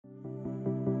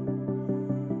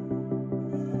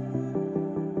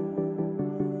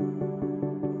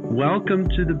Welcome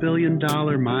to the Billion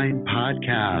Dollar Mind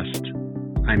podcast.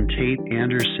 I'm Tait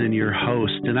Anderson, your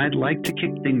host, and I'd like to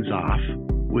kick things off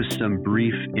with some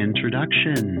brief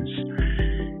introductions.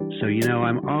 So,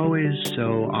 I'm always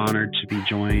so honored to be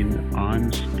joined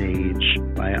on stage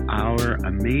by our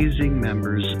amazing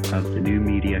members of the New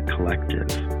Media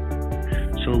Collective.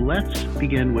 So let's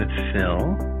begin with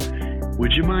Phil.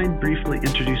 Would you mind briefly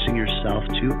introducing yourself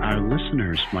to our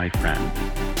listeners, my friend?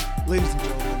 Ladies and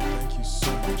gentlemen, thank you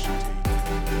so much, Tate, to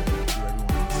everyone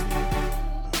listening.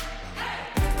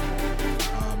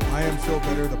 I am Phil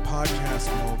Better, the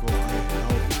podcast mogul. I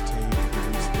help Tate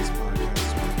produce this podcast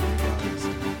so that you guys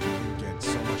can get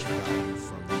so much value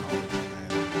from the knowledge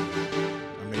and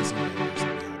amazing members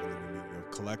that we have in the New Media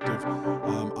Collective.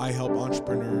 I help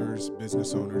entrepreneurs,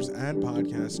 business owners, and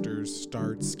podcasters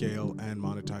start, scale, and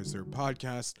monetize their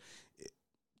podcast.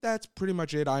 That's pretty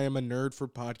much it. I am a nerd for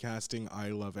podcasting. I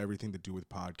love everything to do with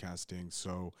podcasting,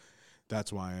 so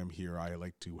that's why I'm here. I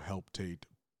like to help Tate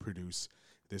produce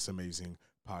this amazing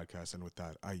podcast, and with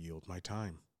that, I yield my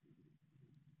time.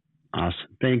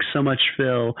 Awesome. Thanks so much,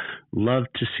 Phil. Love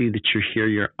to see that you're here.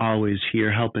 You're always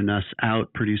here helping us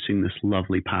out producing this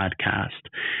lovely podcast.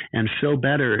 And Phil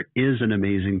Better is an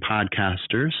amazing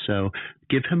podcaster, so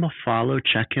give him a follow,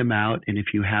 check him out. And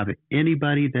if you have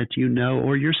anybody that you know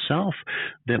or yourself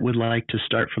that would like to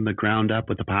start from the ground up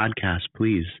with a podcast,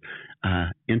 please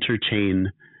entertain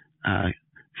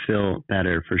Phil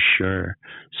Better for sure.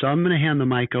 So I'm going to hand the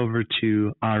mic over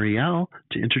to Ariel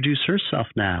to introduce herself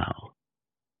now.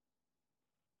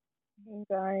 Hey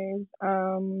guys,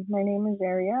 my name is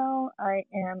Ariel. I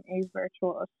am a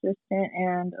virtual assistant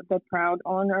and the proud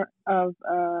owner of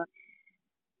a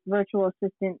virtual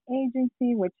assistant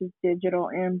agency, which is Digital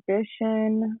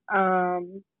Ambition.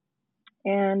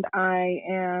 And I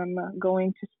am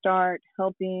going to start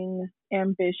helping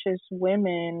ambitious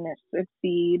women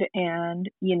succeed and,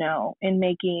 in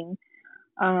making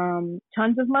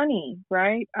tons of money,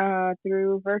 right?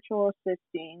 Through virtual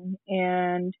assisting.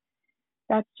 And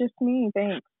that's just me.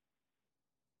 Thanks.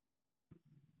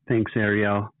 Thanks,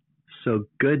 Ariel. So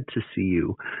good to see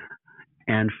you.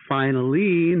 And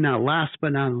finally, not last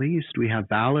but not least, we have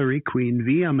Valerie, Queen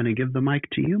V. I'm going to give the mic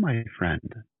to you, my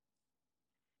friend.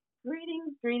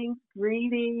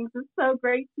 Greetings. It's so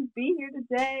great to be here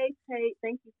today. Tate,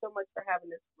 thank you so much for having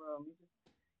this room.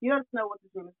 You don't know what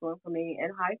this room is doing for me.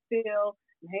 And hi, Phil.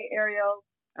 And hey, Ariel.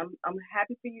 I'm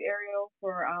happy for you, Ariel,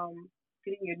 for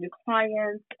getting your new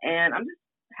clients, and I'm just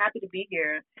happy to be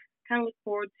here. Kind of look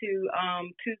forward to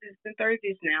Tuesdays and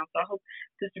Thursdays now. So I hope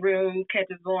this room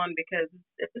catches on because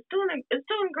it's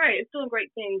doing great. It's doing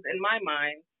great things in my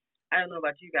mind. I don't know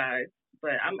about you guys,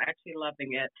 but I'm actually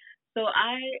loving it. So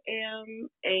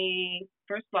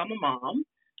first of all, I'm a mom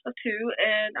of two,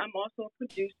 and I'm also a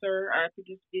producer. I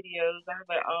produce videos. I have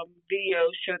a video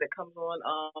show that comes on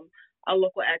a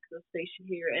local access station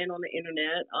here and on the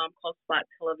internet called Spot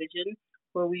Television,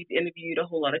 where we've interviewed a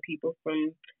whole lot of people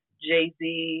from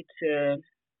Jay-Z to,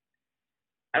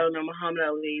 Muhammad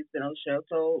Ali's been on the show.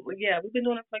 So, yeah, we've been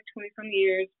doing it for like 20-some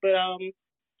years. But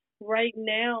right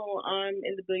now, I'm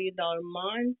in the Billion Dollar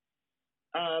Mind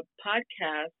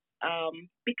podcast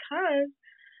because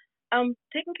I'm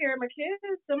taking care of my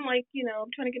kids. I'm like,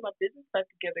 I'm trying to get my business back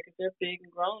together because they're big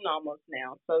and grown almost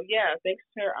now. So, yeah, thanks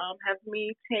for having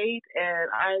me, Tate,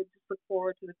 and I just look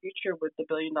forward to the future with the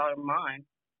Billion Dollar Mind.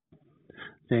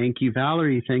 Thank you,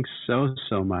 Valerie. Thanks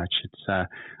so much. It's a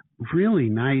really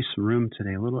nice room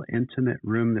today, a little intimate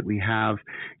room that we have.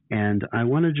 And I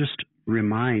want to just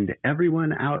remind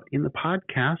everyone out in the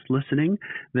podcast listening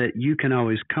that you can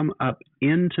always come up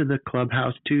into the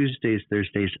Clubhouse Tuesdays,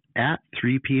 Thursdays at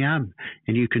 3 p.m.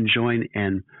 And you can join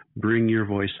and bring your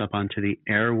voice up onto the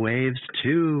airwaves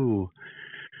too.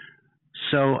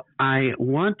 So I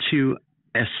want to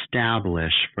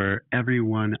establish for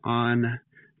everyone on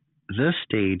the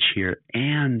stage here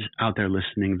and out there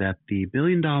listening that the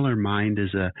Billion Dollar Mind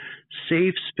is a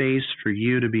safe space for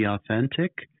you to be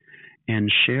authentic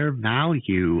and share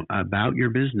value about your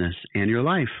business and your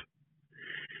life.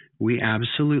 We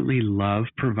absolutely love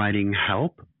providing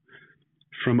help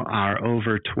from our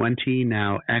over 20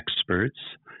 now experts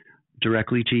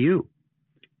directly to you.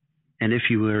 And if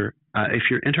you're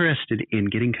interested in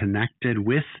getting connected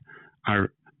with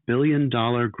our Billion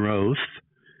Dollar Growth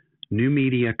New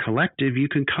Media Collective, you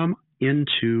can come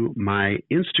into my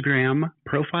Instagram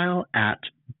profile at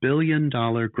Billion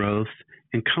Dollar Growth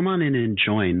and come on in and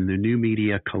join the New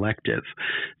Media Collective.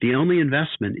 The only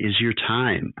investment is your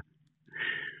time.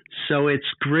 So it's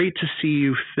great to see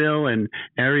you, Phil and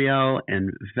Ariel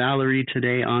and Valerie,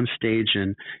 today on stage.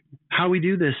 And how we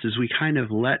do this is we kind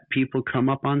of let people come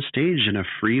up on stage in a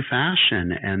free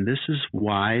fashion. And this is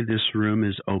why this room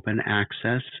is open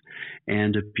access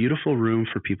and a beautiful room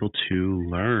for people to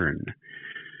learn.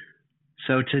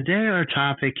 So today our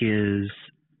topic is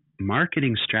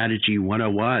Marketing Strategy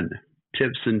 101,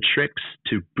 tips and tricks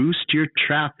to boost your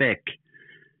traffic.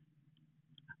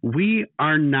 We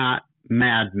are not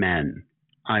madmen,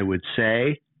 I would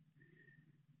say.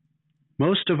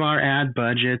 Most of our ad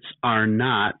budgets are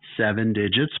not 7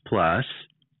 digits plus,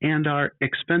 and our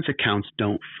expense accounts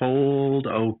don't fold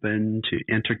open to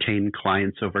entertain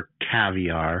clients over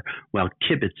caviar while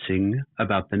kibitzing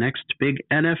about the next big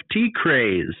NFT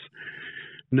craze.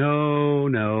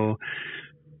 No.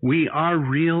 We are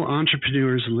real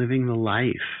entrepreneurs living the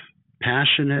life,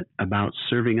 passionate about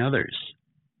serving others.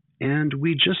 And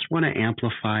we just want to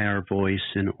amplify our voice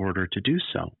in order to do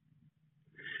so.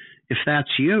 If that's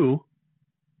you,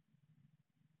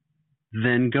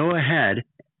 then go ahead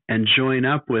and join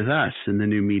up with us in the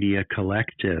New Media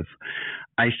Collective.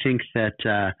 I think that,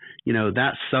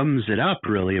 that sums it up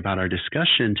really about our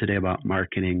discussion today about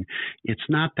marketing. It's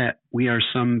not that we are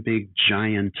some big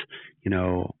giant,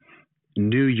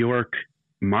 New York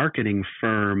marketing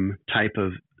firm type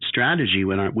of strategy.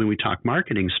 When we talk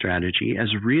marketing strategy, as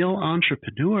real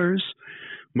entrepreneurs,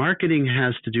 marketing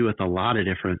has to do with a lot of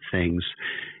different things.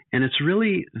 And it's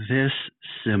really this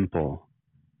simple.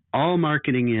 All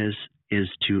marketing is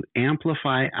to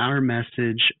amplify our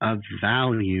message of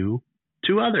value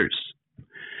to others.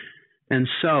 And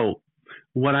so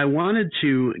what I wanted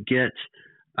to get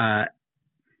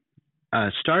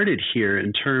started here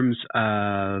in terms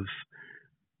of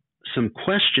some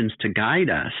questions to guide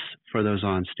us for those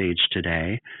on stage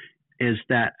today is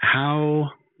that how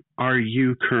are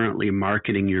you currently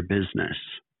marketing your business?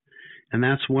 And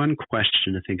that's one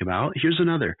question to think about. Here's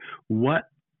another. What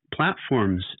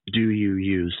platforms do you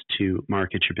use to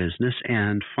market your business?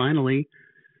 And finally,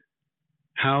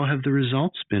 how have the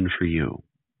results been for you?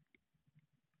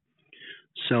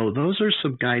 So those are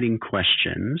some guiding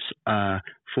questions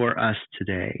for us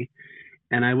today.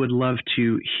 And I would love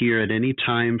to hear at any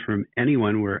time from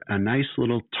anyone. We're a nice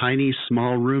little tiny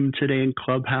small room today in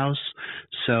Clubhouse.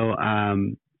 So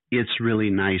it's really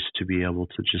nice to be able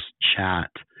to just chat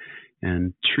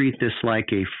and treat this like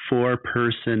a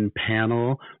 4-person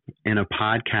panel in a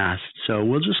podcast. So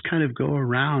we'll just kind of go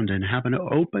around and have an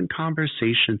open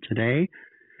conversation today.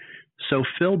 So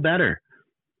Phil Better,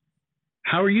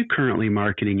 how are you currently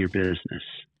marketing your business?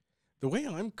 The way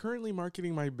I'm currently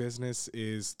marketing my business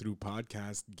is through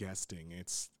podcast guesting.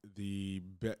 It's the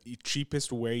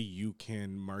cheapest way you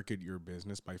can market your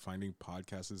business, by finding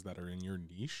podcasts that are in your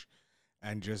niche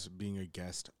and just being a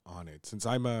guest on it. Since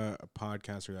I'm a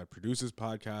podcaster that produces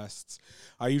podcasts,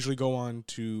 I usually go on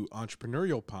to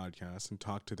entrepreneurial podcasts and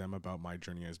talk to them about my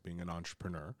journey as being an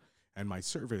entrepreneur and my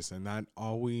service. And that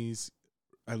always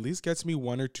at least gets me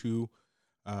one or two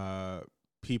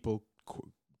people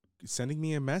sending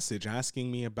me a message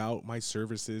asking me about my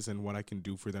services and what I can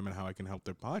do for them and how I can help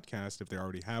their podcast if they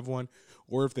already have one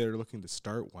or if they're looking to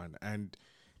start one. And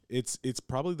it's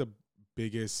probably the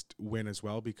biggest win as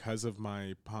well because of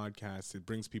my podcast. It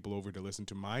brings people over to listen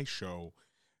to my show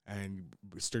and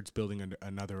starts building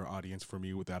another audience for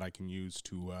me that I can use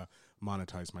to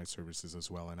monetize my services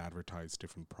as well and advertise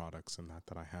different products and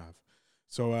that I have.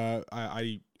 So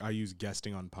I use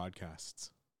guesting on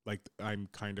podcasts. Like I'm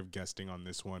kind of guesting on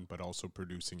this one, but also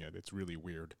producing it. It's really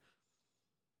weird.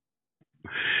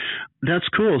 That's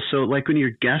cool. So like when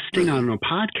you're guesting on a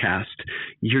podcast,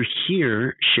 you're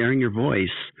here sharing your voice.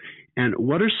 And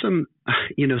what are some,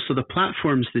 so the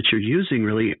platforms that you're using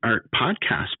really are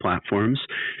podcast platforms.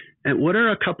 And what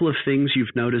are a couple of things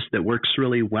you've noticed that works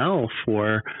really well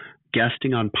for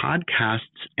guesting on podcasts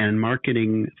and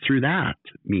marketing through that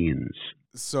means?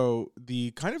 So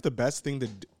the best thing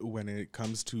that when it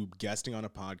comes to guesting on a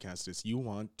podcast is you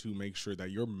want to make sure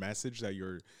that your message that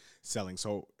you're selling.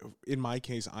 So in my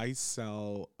case, I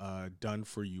sell done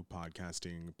for you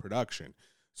podcasting production.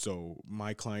 So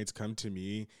my clients come to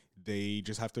me, they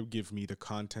just have to give me the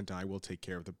content. I will take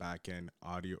care of the back end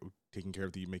audio, taking care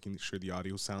of making sure the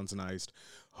audio sounds nice,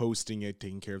 hosting it,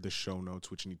 taking care of the show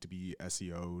notes, which need to be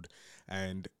SEO'd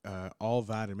and all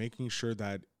that, and making sure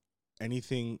that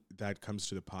anything that comes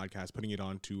to the podcast, putting it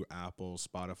onto Apple,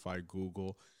 Spotify,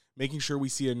 Google, making sure we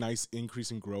see a nice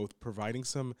increase in growth, providing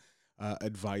some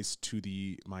advice to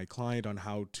my client on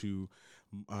how to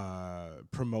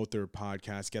promote their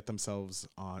podcast, get themselves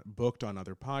booked on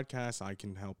other podcasts. I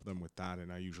can help them with that,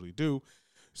 and I usually do.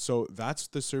 So that's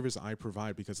the service I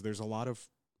provide because there's a lot of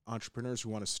entrepreneurs who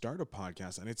want to start a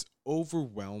podcast, and it's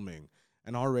overwhelming.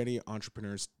 And already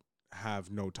entrepreneurs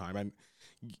have no time. And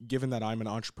given that I'm an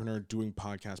entrepreneur doing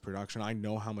podcast production, I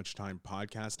know how much time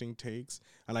podcasting takes,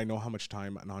 and I know how much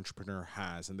time an entrepreneur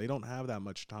has. And they don't have that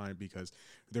much time because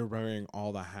they're wearing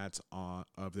all the hats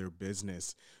of their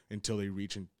business until they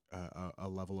reach a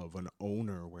level of an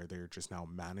owner where they're just now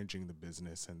managing the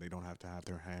business and they don't have to have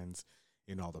their hands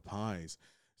in all the pies.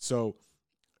 So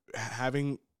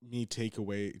having me take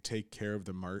care of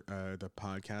the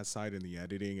podcast side and the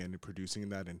editing and producing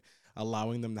that, and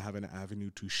allowing them to have an avenue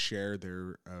to share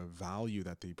their value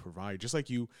that they provide. Just like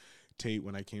you, Tait,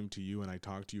 when I came to you and I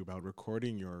talked to you about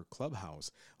recording your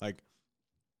Clubhouse, like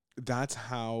that's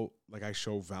how I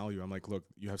show value. I'm like, look,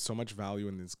 you have so much value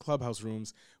in these Clubhouse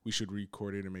rooms. We should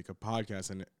record it and make a podcast.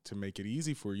 And to make it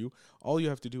easy for you, all you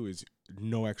have to do is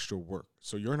no extra work.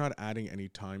 So you're not adding any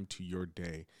time to your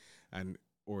day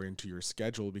or into your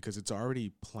schedule, because it's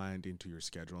already planned into your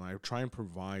schedule. And I try and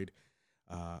provide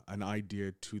an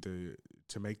idea to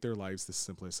make their lives the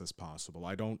simplest as possible.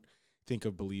 I don't think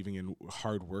of believing in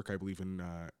hard work. I believe in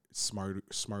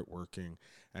smart working.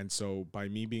 And so by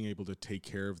me being able to take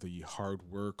care of the hard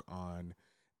work on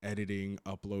editing,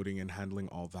 uploading, and handling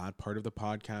all that part of the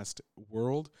podcast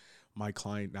world, my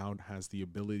client now has the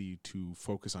ability to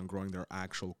focus on growing their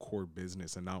actual core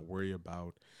business and not worry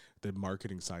about the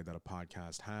marketing side that a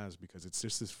podcast has, because it's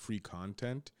just this free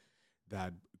content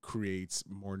that creates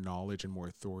more knowledge and more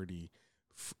authority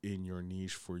in your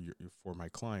niche for my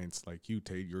clients. Like you,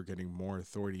 Tait, you're getting more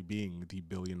authority being the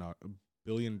billion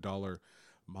dollar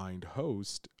mind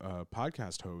host,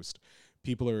 podcast host.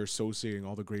 People are associating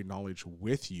all the great knowledge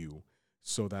with you,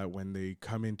 so that when they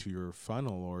come into your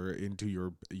funnel or into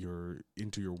your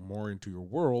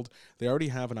world, they already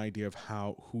have an idea of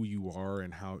who you are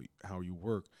and how you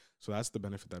work. So that's the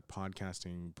benefit that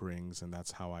podcasting brings, and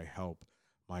that's how I help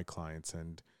my clients,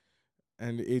 and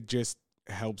it just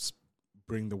helps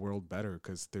bring the world better,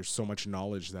 because there's so much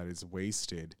knowledge that is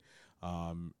wasted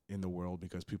in the world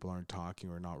because people aren't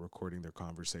talking or not recording their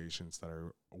conversations that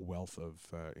are a wealth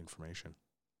of information.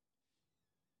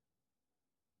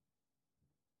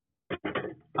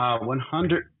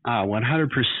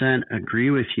 100% agree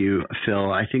with you,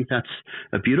 Phil. I think that's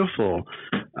a beautiful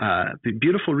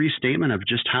restatement of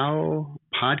just how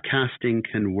podcasting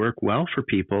can work well for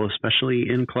people, especially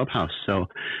in Clubhouse. So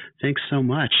thanks so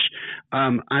much.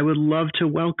 I would love to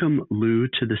welcome Lou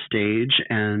to the stage,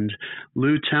 and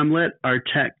Lou Temlet, our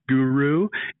tech guru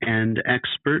and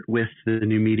expert with the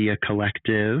New Media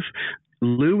Collective.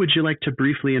 Lou, would you like to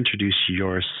briefly introduce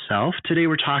yourself? Today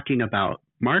we're talking about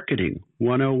Marketing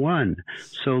 101.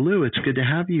 So Lou, it's good to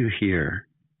have you here.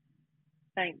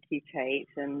 Thank you, Tait,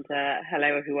 and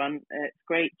hello everyone. It's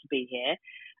great to be here.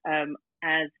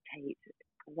 As Tait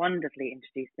wonderfully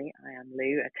introduced me, I am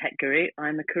Lou, a tech guru.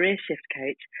 I'm a career shift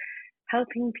coach,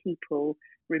 helping people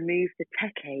remove the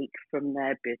tech ache from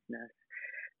their business.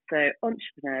 So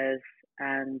entrepreneurs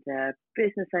and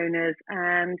business owners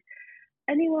and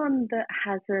anyone that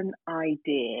has an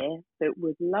idea that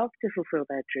would love to fulfill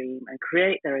their dream and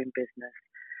create their own business,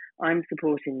 I'm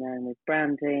supporting them with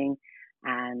branding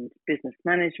and business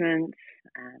management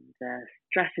and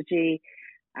strategy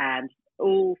and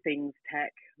all things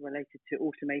tech related to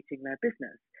automating their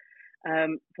business.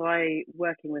 So I'm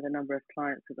working with a number of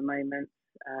clients at the moment,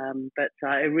 but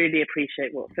I really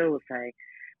appreciate what Phil was saying,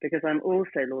 because I'm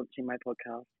also launching my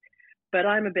podcast. But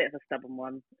I'm a bit of a stubborn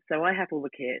one, so I have all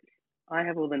the kit. I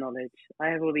have all the knowledge. I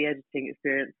have all the editing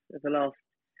experience of the last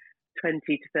 20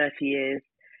 to 30 years.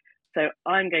 So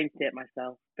I'm going to do it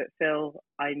myself. But Phil,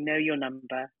 I know your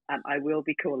number and I will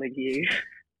be calling you.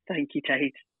 Thank you,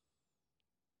 Tait.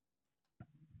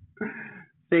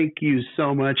 Thank you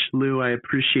so much, Lou. I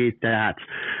appreciate that.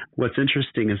 What's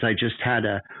interesting is I just had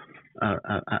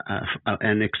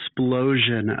an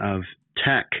explosion of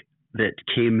tech that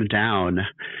came down.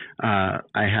 I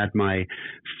had my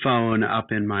phone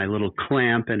up in my little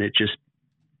clamp and it just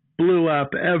blew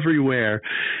up everywhere.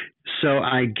 So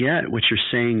I get what you're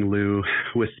saying, Lou,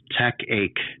 with tech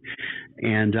ache.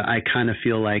 And I kind of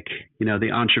feel like,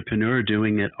 the entrepreneur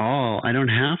doing it all, I don't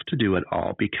have to do it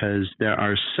all, because there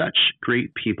are such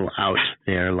great people out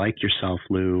there like yourself,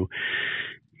 Lou,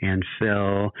 and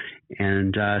Phil.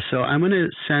 And so I'm going to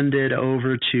send it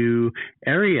over to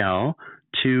Ariel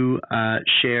to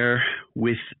share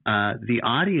with the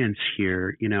audience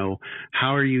here,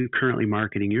 how are you currently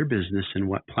marketing your business and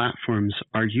what platforms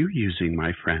are you using,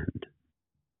 my friend?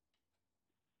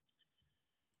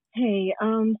 Hey,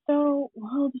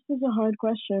 this is a hard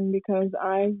question because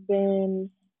I've been,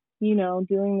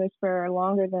 doing this for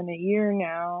longer than a year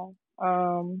now.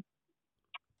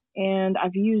 And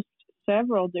I've used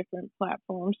several different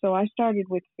platforms. So I started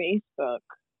with Facebook,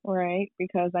 right?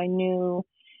 Because I knew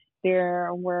there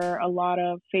were a lot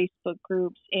of Facebook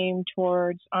groups aimed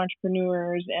towards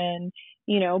entrepreneurs and,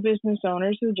 business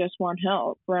owners who just want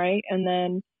help, right? And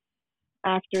then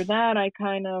after that, I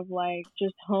kind of like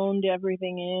just honed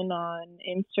everything in on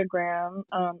Instagram.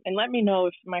 And let me know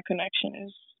if my connection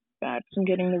is bad because I'm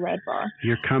getting the red bar.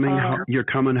 You're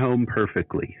coming home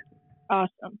perfectly.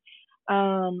 Awesome.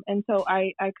 And so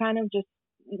I kind of just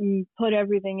put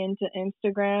everything into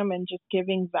Instagram and just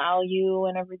giving value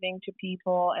and everything to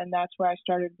people. And that's where I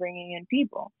started bringing in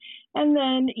people. And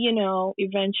then,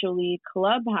 eventually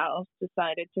Clubhouse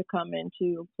decided to come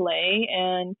into play.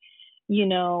 And,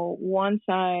 once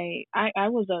I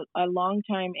was a long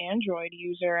time Android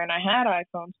user, and I had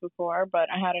iPhones before, but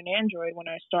I had an Android when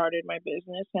I started my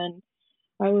business. And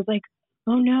I was like,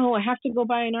 oh no, I have to go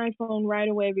buy an iPhone right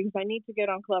away because I need to get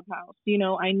on Clubhouse.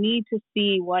 I need to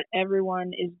see what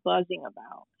everyone is buzzing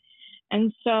about.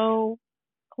 And so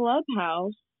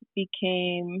Clubhouse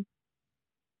became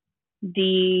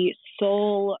the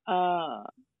sole,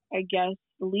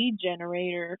 lead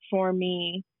generator for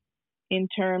me in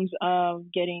terms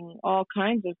of getting all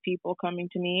kinds of people coming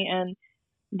to me. And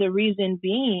the reason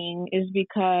being is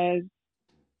because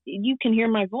you can hear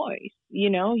my voice, you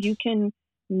can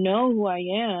know who I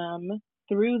am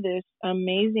through this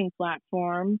amazing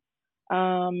platform,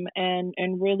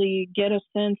 and really get a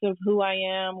sense of who I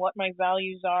am, what my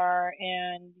values are,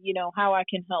 and, how I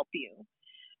can help you,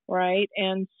 right?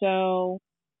 And so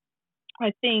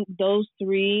I think those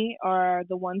three are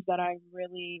the ones that I've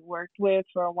really worked with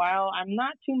for a while. I'm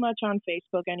not too much on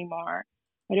Facebook anymore.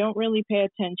 I don't really pay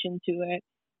attention to it.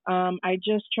 I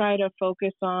just try to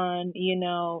focus on,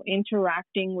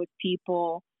 interacting with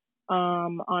people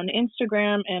on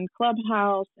Instagram and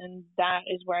Clubhouse, and that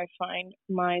is where I find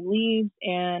my leads.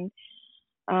 And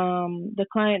the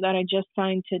client that I just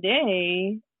signed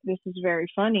today, this is very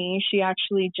funny, she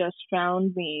actually just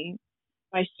found me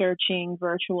by searching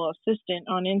virtual assistant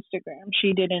on Instagram.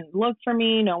 She didn't look for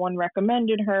me. No one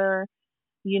recommended her.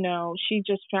 She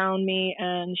just found me,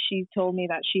 and she told me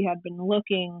that she had been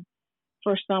looking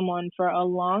for someone for a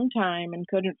long time and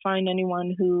couldn't find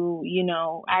anyone who,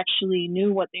 actually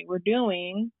knew what they were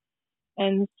doing.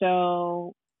 And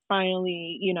so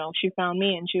finally, she found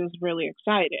me, and she was really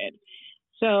excited.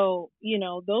 So,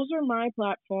 those are my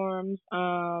platforms.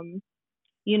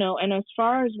 And as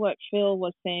far as what Phil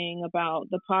was saying about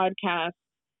the podcast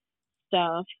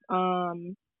stuff,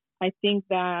 I think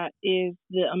that is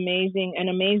an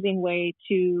amazing way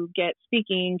to get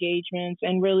speaking engagements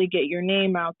and really get your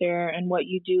name out there and what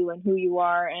you do and who you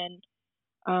are. And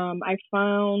I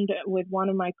found with one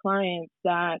of my clients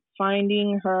that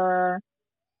finding her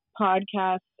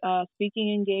podcast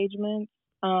speaking engagements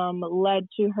led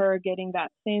to her getting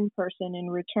that same person in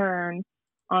return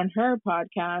on her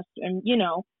podcast, and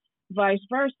vice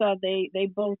versa. They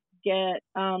both get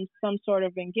some sort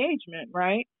of engagement,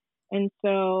 right? And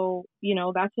so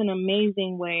that's an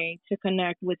amazing way to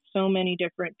connect with so many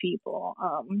different people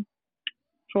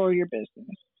for your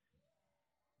business.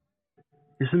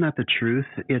 Isn't that the truth?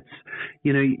 It's,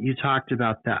 you talked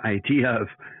about the idea of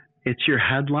it's your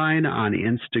headline on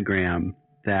Instagram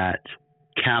that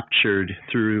captured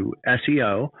through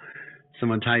SEO.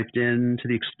 Someone typed into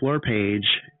the Explore page,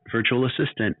 virtual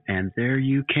assistant, and there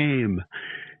you came.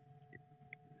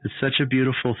 It's such a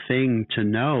beautiful thing to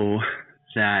know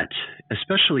that,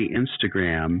 especially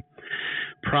Instagram,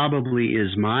 probably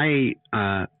is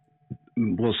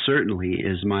certainly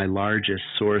is my largest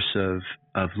source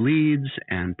of leads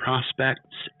and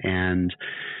prospects and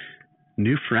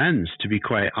new friends, to be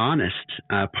quite honest,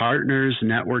 partners,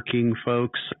 networking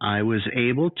folks. I was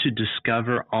able to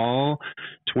discover all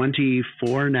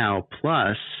 24 now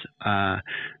plus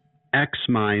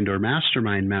X-Mind or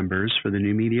Mastermind members for the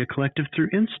New Media Collective through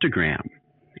Instagram.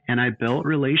 And I built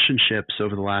relationships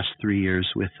over the last 3 years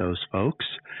with those folks.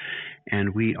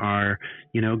 And we are,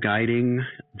 guiding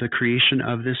the creation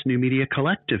of this New Media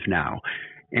Collective now.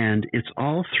 And it's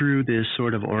all through this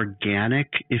sort of organic,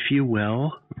 if you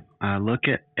will, look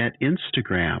at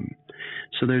Instagram.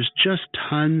 So there's just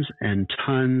tons and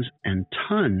tons and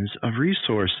tons of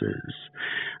resources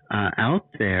out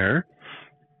there.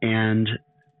 And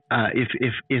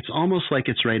if it's almost like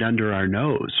it's right under our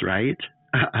nose, right?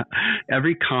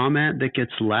 Every comment that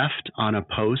gets left on a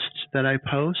post that I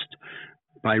post,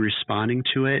 by responding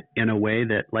to it in a way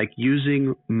that, like,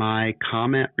 using my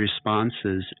comment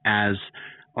responses as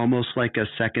almost like a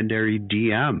secondary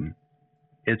DM.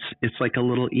 It's like a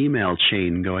little email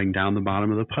chain going down the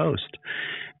bottom of the post.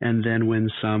 And then when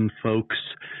some folks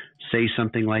say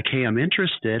something like, hey, I'm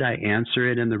interested, I answer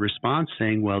it in the response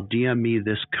saying, well, DM me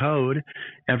this code.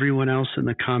 Everyone else in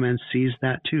the comments sees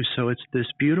that too. So it's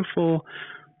this beautiful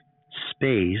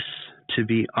space to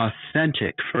be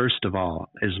authentic, first of all,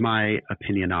 is my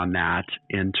opinion on that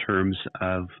in terms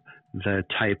of the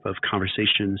type of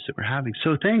conversations that we're having.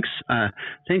 So thanks,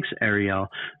 Ariel.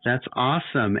 That's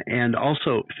awesome. And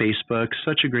also Facebook,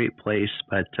 such a great place,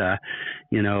 but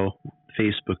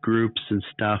Facebook groups and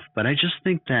stuff. But I just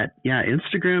think that,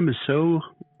 Instagram is so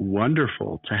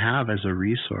wonderful to have as a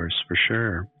resource for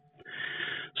sure.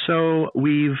 So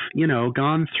we've,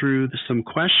 gone through some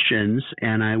questions,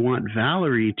 and I want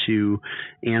Valerie to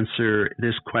answer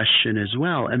this question as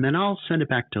well. And then I'll send it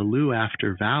back to Lou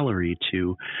after Valerie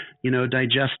to,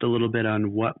 digest a little bit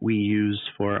on what we use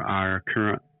for our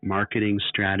current marketing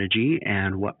strategy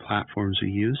and what platforms we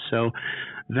use. So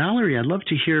Valerie, I'd love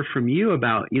to hear from you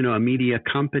about, a media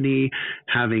company,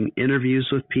 having interviews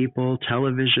with people,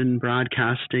 television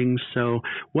broadcasting. So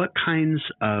what kinds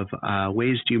of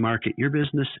ways do you market your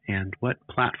business, and what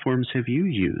platforms have you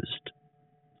used?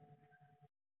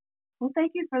 Well,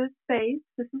 thank you for the space.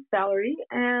 This is Valerie.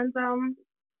 And,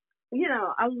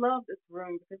 I love this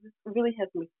room because it really has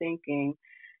me thinking.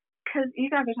 Because you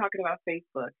guys are talking about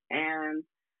Facebook, and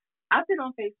I've been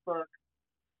on Facebook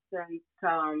since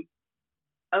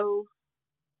 2005.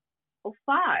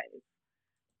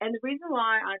 And the reason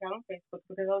why I got on Facebook is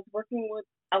because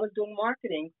I was doing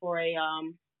marketing for a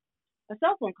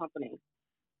cell phone company,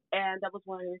 and that was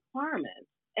one of the requirements.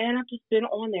 And I've just been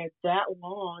on there that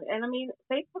long. And I mean,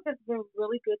 Facebook has been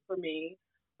really good for me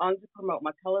to promote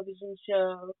my television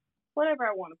show, whatever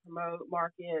I want to promote,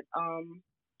 market.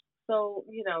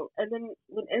 And then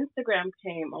when Instagram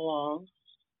came along,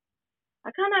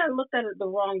 I kind of looked at it the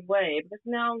wrong way, because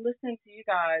now listening to you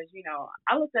guys,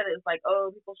 I looked at it as like,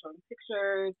 oh, people showing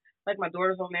pictures. Like my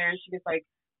daughter's on there and she gets like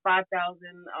 5,000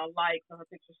 likes on her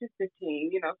picture. She's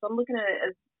 15, so I'm looking at it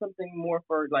as something more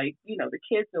for like, the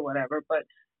kids or whatever. But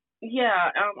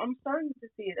I'm starting to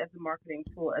see it as a marketing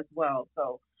tool as well.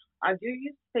 So I do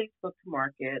use Facebook to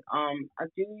market. I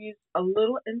do use a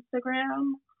little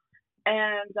Instagram,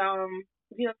 and so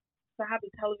I have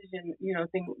the television,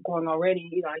 thing going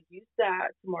already. I use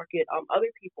that to market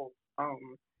other people's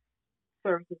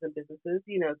services and businesses,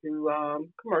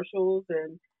 through commercials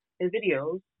and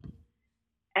videos.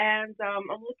 And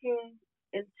I'm looking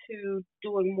into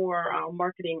doing more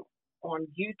marketing on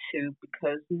YouTube,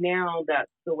 because now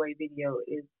that's the way video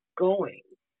is going.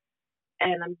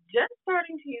 And I'm just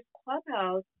starting to use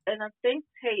Clubhouse, and I think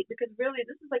Tait, because really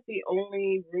this is like the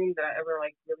only room that I ever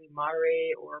like really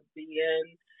moderate or be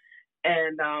in.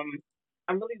 And I'm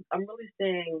really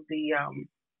seeing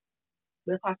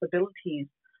the possibilities,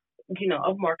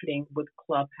 of marketing with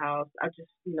Clubhouse. I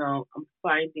just, I'm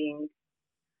finding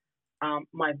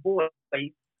my voice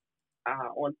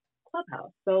on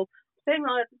Clubhouse. So saying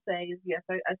all that to say is, yes,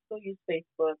 I still use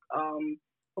Facebook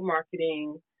for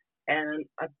marketing, and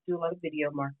I do a lot of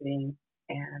video marketing,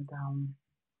 and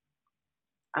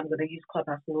I'm going to use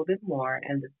Clubhouse a little bit more.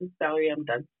 And this is Valerie. I'm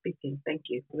done speaking. Thank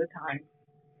you for the time.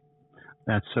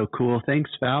 That's so cool.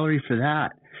 Thanks, Valerie, for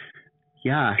that.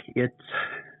 Yeah, it's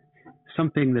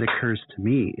something that occurs to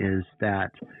me is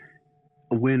that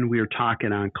when we're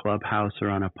talking on Clubhouse or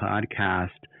on a podcast,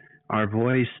 our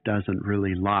voice doesn't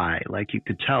really lie. Like, you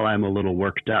could tell I'm a little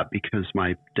worked up because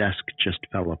my desk just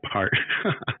fell apart.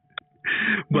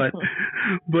 but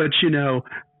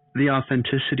the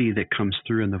authenticity that comes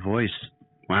through in the voice,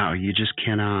 wow, you just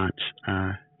cannot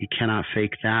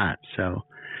fake that. So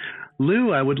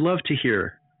Lou, I would love to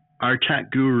hear, our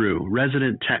tech guru,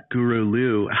 resident tech guru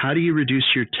Lou, how do you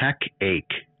reduce your tech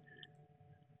ache?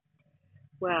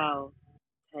 Well,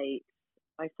 Tait,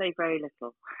 I say very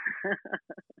little.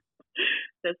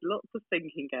 There's lots of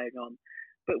thinking going on.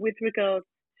 But with regards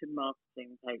to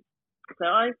marketing, Tait, so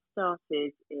I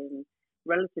started in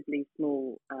relatively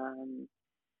small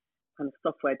kind of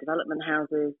software development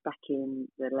houses back in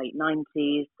the late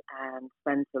 90s, and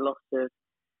spent a lot of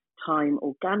time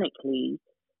organically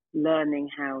learning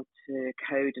how to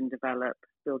code and develop,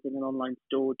 building an online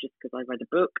store just because I read a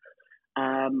book,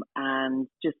 and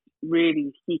just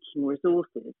really seeking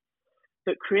resources,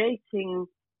 but creating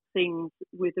things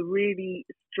with a really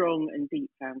strong and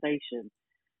deep foundation.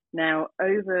 Now,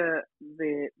 over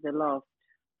the last,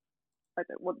 I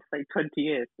don't want to say 20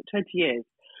 years, but 20 years,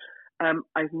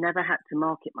 I've never had to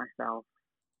market myself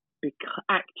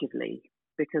actively,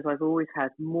 because I've always had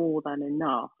more than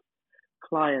enough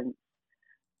clients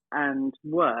and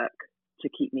work to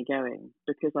keep me going,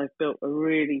 because I've built a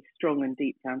really strong and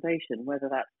deep foundation, whether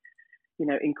that's,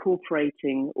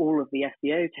 incorporating all of the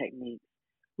SEO techniques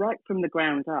right from the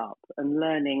ground up and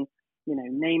learning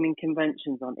naming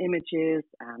conventions on images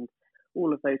and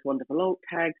all of those wonderful alt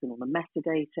tags and all the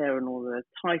metadata and all the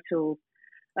titles.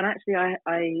 And actually,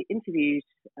 I interviewed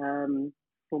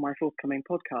for my forthcoming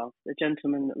podcast a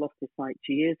gentleman that lost his sight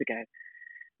 2 years ago.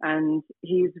 And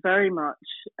he's very much,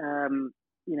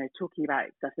 talking about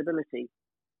accessibility.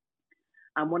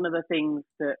 And one of the things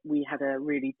that we had a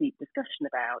really deep discussion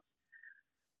about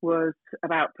was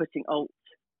about putting alt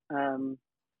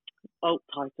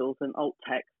titles and alt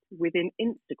text within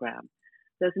Instagram.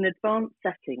 There's an advanced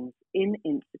settings in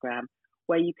Instagram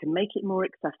where you can make it more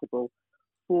accessible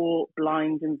for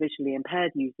blind and visually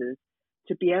impaired users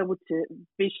to be able to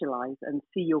visualize and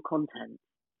see your content,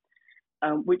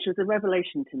 which was a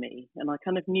revelation to me. And I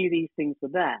kind of knew these things were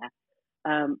there,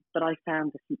 but I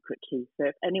found the secret key. So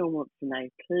if anyone wants to know,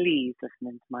 please listen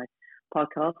into my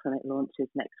podcast when it launches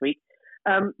next week.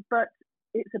 But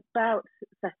it's about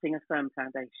setting a firm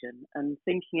foundation and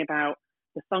thinking about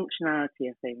the functionality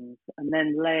of things and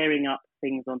then layering up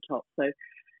things on top. So,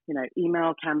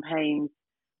 email campaigns,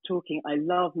 talking. I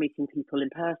love meeting people in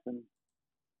person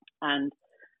and,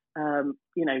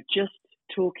 just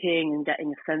talking and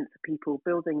getting a sense of people,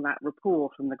 building that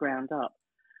rapport from the ground up.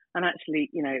 And actually,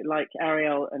 like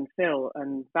Ariel and Phil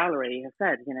and Valerie have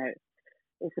said,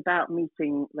 it's about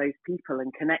meeting those people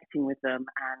and connecting with them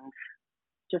and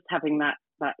just having that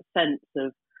sense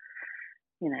of,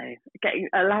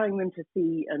 allowing them to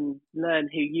see and learn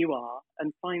who you are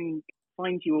and find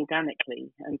you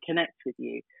organically and connect with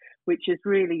you, which is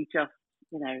really just,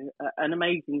 an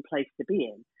amazing place to be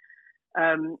in.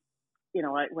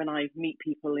 When I meet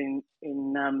people in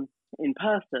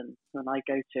person, when I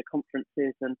go to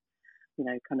conferences and,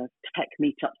 kind of tech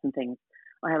meetups and things,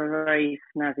 I have a very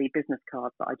snazzy business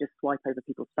card that I just swipe over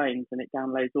people's phones and it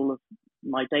downloads all of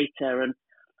my data and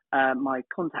my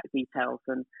contact details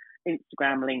and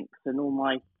Instagram links and all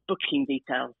my booking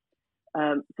details.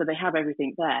 So they have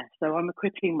everything there. So I'm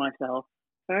equipping myself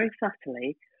very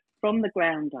subtly from the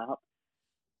ground up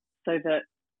so that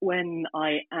when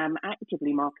I am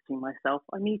actively marketing myself,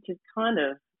 I need to kind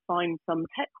of find some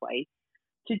tech way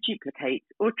to duplicate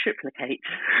or triplicate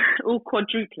or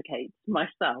quadruplicate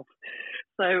myself.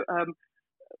 So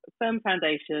firm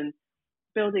foundation,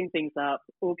 building things up,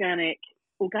 organic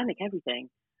everything,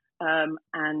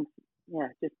 and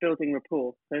just building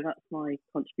rapport. So that's my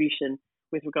contribution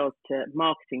with regards to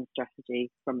marketing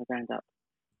strategy from the ground up.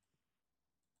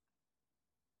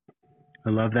 I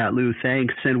love that, Lou.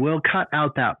 Thanks. And we'll cut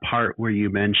out that part where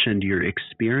you mentioned your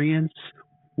experience.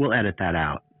 We'll edit that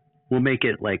out. We'll make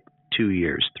it like 2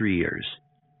 years, 3 years.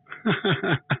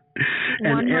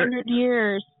 100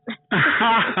 years.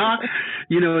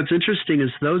 What's interesting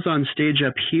is those on stage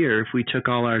up here, if we took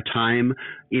all our time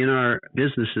in our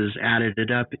businesses, added it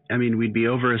up, we'd be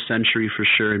over a century for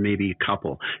sure and maybe a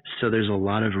couple. So there's a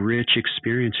lot of rich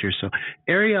experience here. So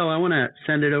Ariel, I want to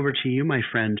send it over to you, my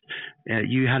friend.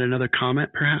 You had another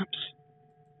comment perhaps?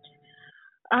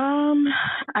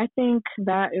 I think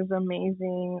that is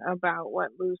amazing about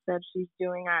what Lou said she's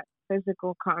doing at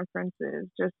physical conferences,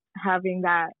 just having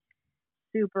that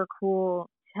super cool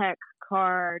tech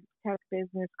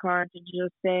business card to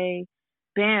just say,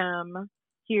 bam,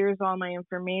 here's all my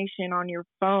information on your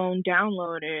phone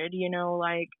downloaded,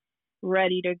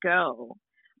 ready to go.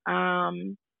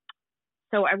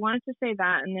 So I wanted to say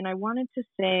that. And then I wanted to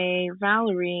say,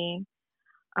 Valerie,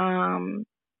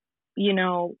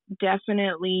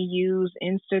 definitely use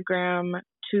Instagram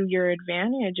to your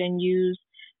advantage and use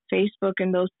Facebook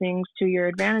and those things to your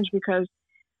advantage because,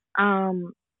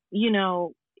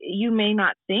 you may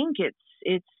not think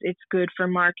it's good for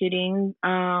marketing,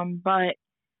 but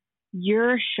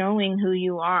you're showing who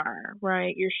you are,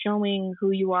 right? You're showing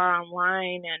who you are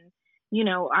online. And,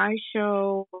 I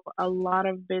show a lot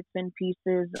of bits and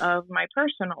pieces of my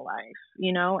personal life,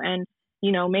 and,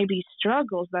 maybe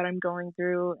struggles that I'm going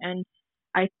through. And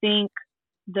I think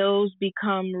those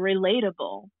become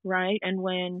relatable, right? And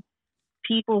when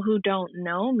people who don't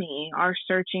know me are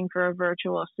searching for a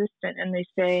virtual assistant and they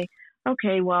say,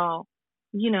 okay, well,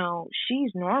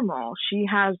 she's normal. She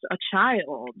has a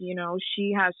child,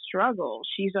 she has struggles.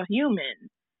 She's a human,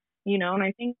 and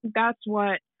I think that's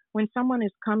what, when someone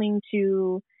is coming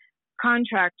to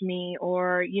contract me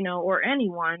or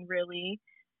anyone really,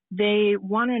 they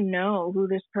want to know who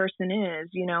this person is.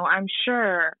 I'm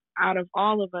sure out of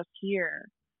all of us here,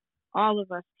 all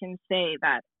of us can say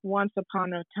that once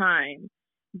upon a time,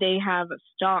 they have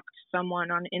stalked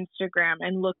someone on Instagram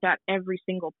and looked at every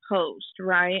single post,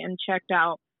 right? And checked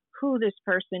out who this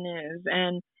person is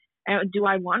and do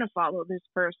I want to follow this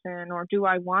person or do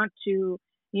I want to,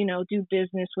 do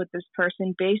business with this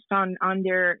person based on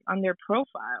their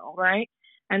profile, right?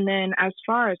 And then as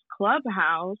far as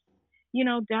Clubhouse,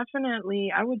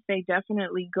 definitely, I would say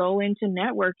definitely go into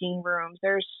networking rooms.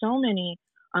 There's so many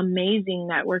amazing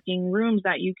networking rooms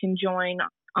that you can join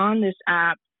on this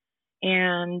app.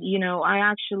 And, I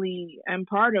actually am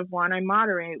part of one. I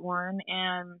moderate one,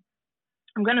 and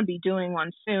I'm going to be doing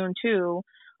one soon too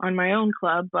on my own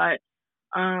club. But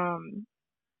um,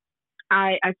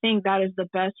 I think that is the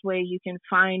best way you can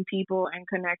find people and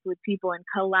connect with people and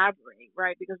collaborate,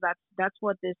 right? Because that's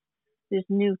what this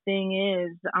new thing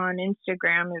is on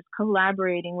Instagram, is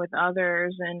collaborating with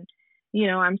others. And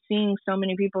I'm seeing so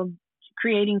many people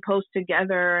creating posts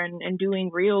together and doing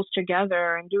reels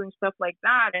together and doing stuff like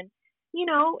that. And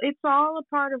it's all a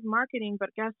part of marketing,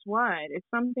 but guess what? It's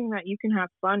something that you can have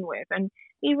fun with. And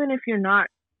even if you're not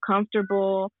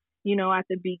comfortable, at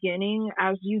the beginning,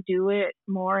 as you do it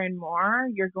more and more,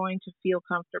 you're going to feel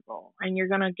comfortable, and you're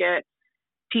going to get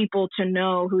people to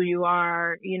know who you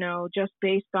are, just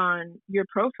based on your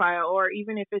profile. Or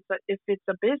even if it's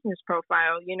a business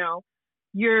profile,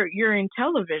 you're in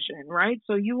television, right?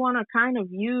 So you want to kind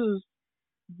of use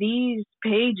these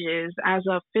pages as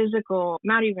a physical,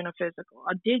 not even a physical,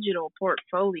 a digital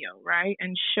portfolio, right?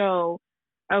 And show,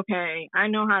 okay, I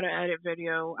know how to edit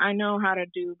video. I know how to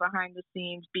do behind the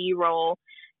scenes B-roll.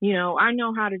 I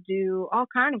know how to do all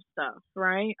kind of stuff,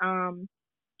 right?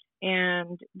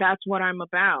 And that's what I'm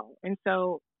about. And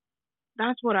so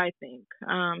that's what I think.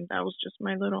 That was just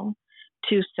my little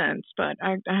 2 cents, but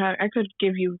I could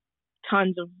give you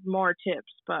tons of more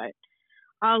tips, but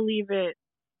I'll leave it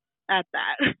at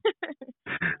that.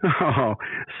 Oh,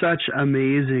 such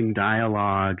amazing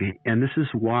dialogue. And this is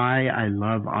why I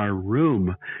love our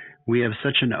room. We have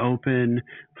such an open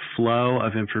flow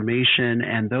of information,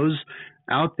 and those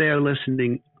out there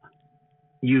listening,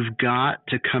 you've got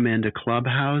to come into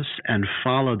Clubhouse and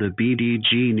follow the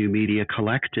BDG New Media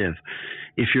Collective.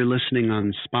 If you're listening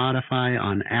on Spotify,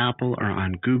 on Apple, or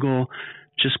on Google,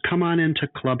 just come on into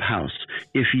Clubhouse.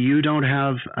 If you don't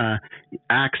have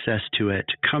access to it,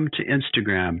 come to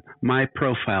Instagram, my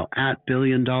profile at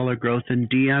 $billion Growth, and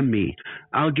DM me.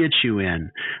 I'll get you in.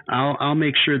 I'll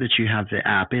make sure that you have the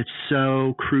app. It's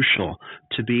so crucial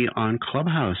to be on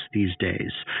Clubhouse these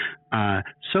days.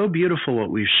 So beautiful what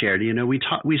we've shared.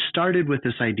 We started with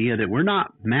this idea that we're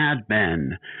not Mad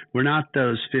Men. We're not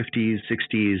those 50s,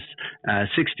 60s,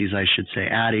 60s, I should say,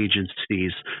 ad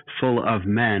agencies full of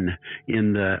men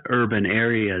in the urban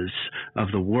areas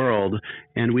of the world.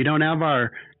 And we don't have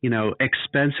our,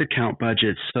 expense account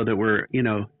budgets so that we're,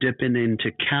 dipping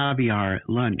into caviar at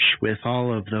lunch with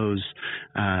all of those,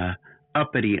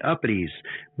 uppities.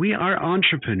 We are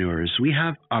entrepreneurs. We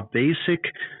have a basic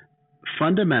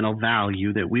fundamental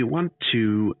value that we want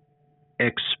to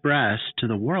express to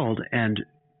the world, and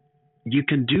you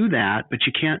can do that, but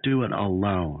you can't do it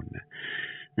alone.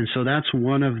 And so that's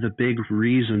one of the big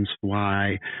reasons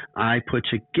why I put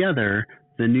together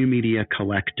the New Media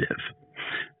Collective.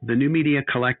 The New Media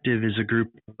Collective is a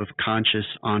group of conscious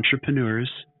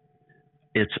entrepreneurs.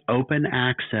 It's open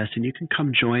access, and you can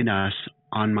come join us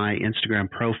on my Instagram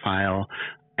profile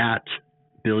at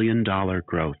 $billion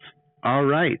Growth. All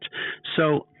right.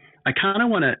 So I kind of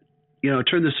want to,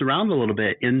 turn this around a little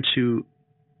bit into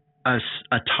a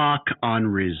talk on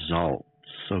results.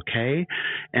 Okay.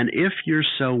 And if you're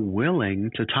so willing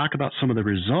to talk about some of the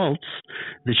results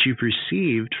that you've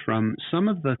received from some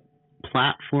of the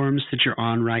platforms that you're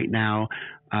on right now,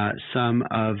 some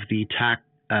of the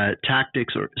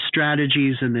tactics or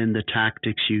strategies, and then the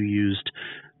tactics you used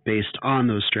based on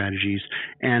those strategies.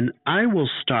 And I will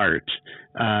start,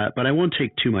 but I won't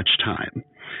take too much time.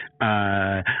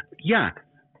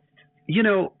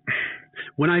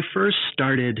 When I first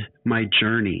started my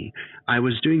journey, I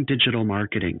was doing digital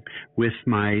marketing with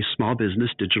my small business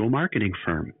digital marketing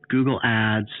firm, Google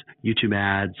Ads, YouTube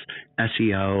Ads,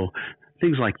 SEO,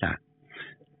 things like that.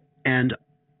 And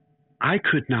I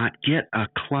could not get a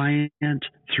client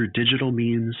through digital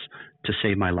means to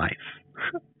save my life.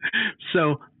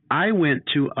 So I went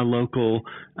to a local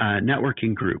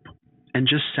networking group and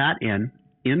just sat in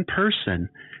person,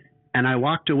 and I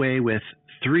walked away with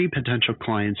 3 potential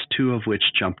clients, 2 of which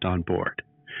jumped on board.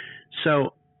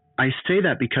 So I say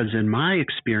that because in my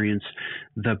experience,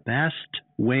 the best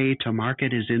way to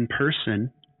market is in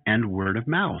person and word of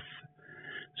mouth.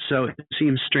 So it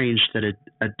seems strange that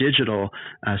a digital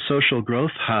social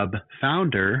growth hub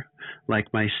founder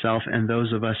like myself and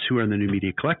those of us who are in the New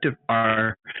Media Collective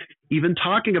are even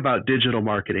talking about digital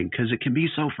marketing, because it can be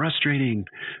so frustrating.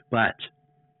 But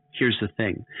here's the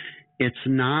thing. It's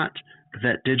not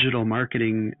that digital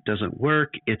marketing doesn't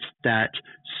work. It's that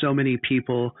so many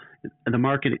people, the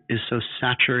market is so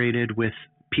saturated with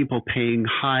people paying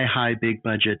high big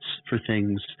budgets for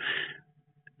things.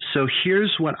 So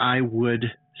here's what I would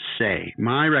say.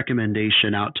 My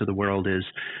recommendation out to the world is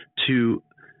to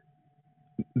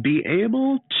be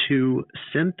able to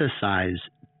synthesize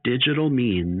digital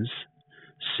means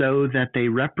so that they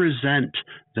represent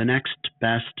the next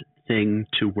best thing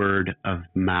to word of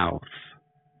mouth.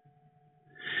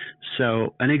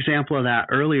 So an example of that,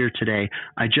 earlier today,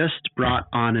 I just brought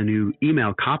on a new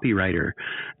email copywriter,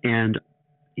 and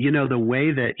the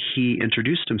way that he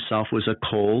introduced himself was a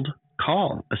cold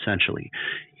call, essentially.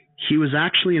 He was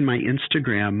actually in my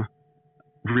Instagram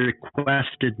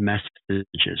requested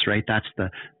messages, right? That's the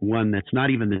one that's not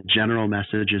even the general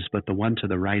messages, but the one to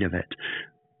the right of it.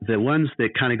 The ones that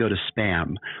kind of go to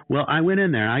spam. Well, I went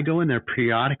in there. I go in there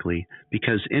periodically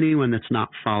because anyone that's not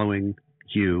following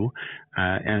you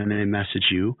and they message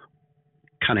you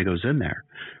kind of goes in there.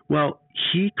 Well,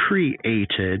 he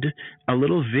created a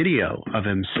little video of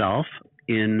himself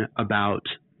in about,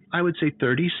 I would say,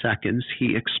 30 seconds.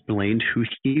 He explained who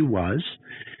he was.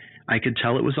 I could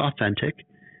tell it was authentic.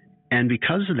 And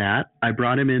because of that, I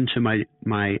brought him into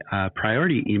my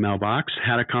priority email box,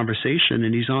 had a conversation,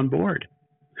 and he's on board.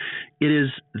 It is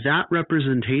that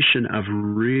representation of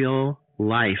real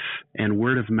life and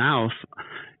word of mouth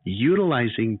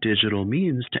utilizing digital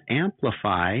means to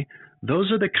amplify.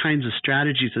 Those are the kinds of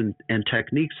strategies and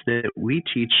techniques that we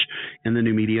teach in the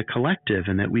New Media Collective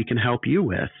and that we can help you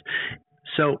with.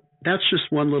 So that's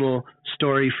just one little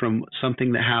story from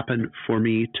something that happened for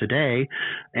me today.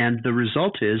 And the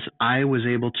result is I was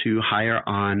able to hire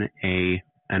on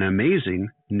an amazing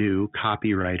new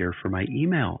copywriter for my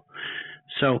email.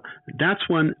 So that's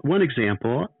one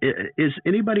example. Is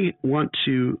anybody want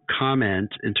to comment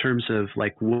in terms of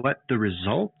like what the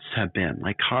results have been,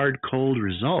 like hard, cold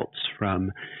results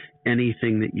from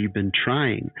anything that you've been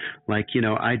trying? Like,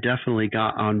 I definitely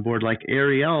got on board, like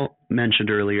Ariel mentioned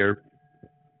earlier,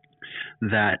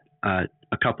 that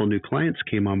a couple new clients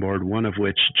came on board, one of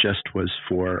which just was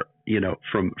for,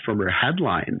 from her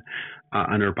headline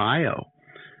on her bio.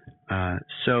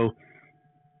 So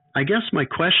I guess my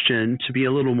question, to be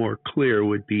a little more clear,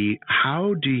 would be,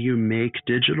 how do you make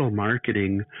digital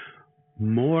marketing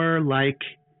more like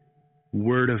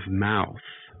word of mouth?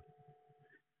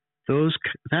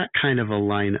 That kind of a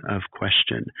line of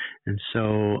question. And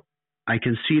so I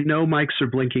can see no mics are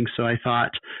blinking, so I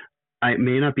thought I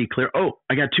may not be clear. Oh,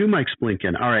 I got two mics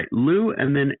blinking. All right, Lou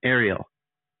and then Ariel.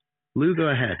 Lou, go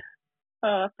ahead.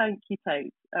 Thank you,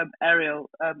 Tait. Ariel,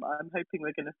 I'm hoping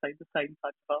we're going to say the same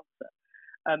type of answer.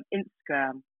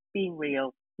 Instagram, being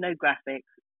real, no graphics,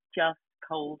 just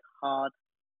cold, hard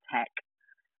tech,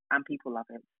 and people love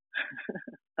it.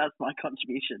 That's my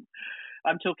contribution.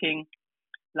 I'm talking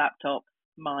laptops,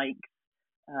 mics,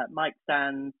 mic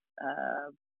stands,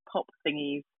 pop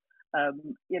thingies,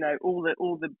 all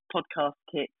the podcast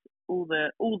kits, all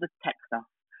the tech stuff.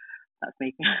 That's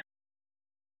me.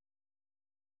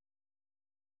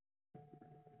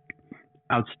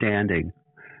 Outstanding.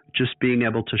 Just being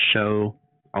able to show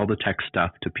all the tech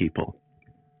stuff to people.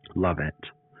 Love it.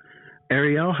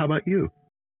 Ariel, how about you?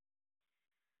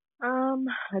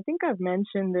 I think I've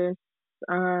mentioned this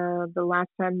the last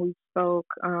time we spoke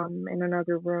in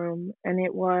another room, and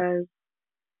it was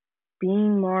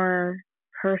being more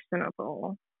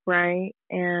personable, right?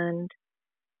 And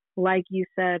like you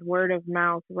said, word of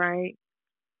mouth, right?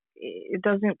 It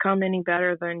doesn't come any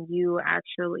better than you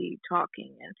actually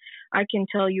talking. And I can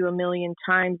tell you a million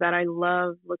times that I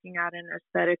love looking at an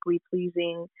aesthetically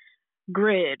pleasing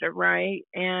grid, right?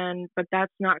 But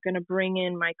that's not going to bring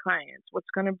in my clients.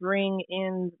 What's going to bring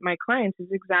in my clients is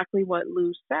exactly what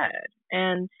Lou said,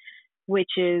 and which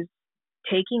is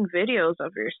taking videos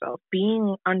of yourself,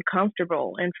 being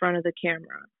uncomfortable in front of the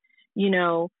camera,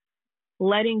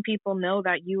 letting people know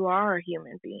that you are a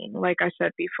human being, like I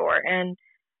said before. And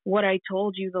what I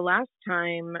told you the last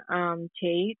time,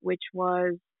 Tait, which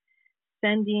was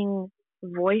sending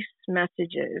voice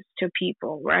messages to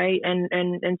people, right? And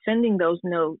sending those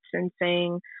notes and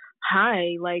saying,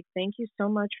 hi, like, thank you so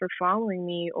much for following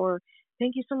me, or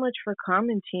thank you so much for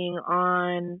commenting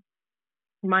on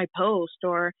my post,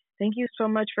 or thank you so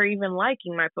much for even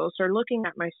liking my post or looking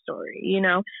at my story,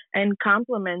 and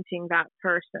complimenting that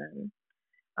person.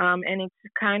 And it's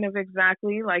kind of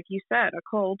exactly like you said, a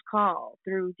cold call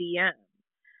through DM,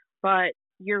 but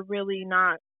you're really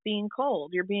not being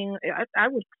cold. You're being, I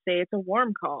would say it's a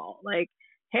warm call. Like,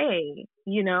 hey,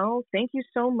 thank you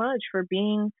so much for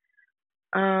being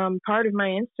part of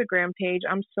my Instagram page.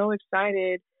 I'm so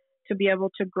excited to be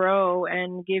able to grow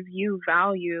and give you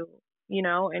value,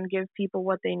 and give people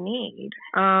what they need.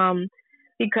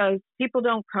 Because people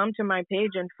don't come to my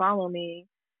page and follow me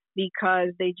because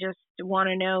they just want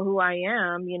to know who I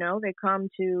am. They come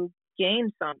to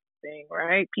gain something,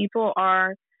 right? People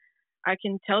are, I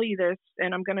can tell you this,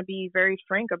 and I'm going to be very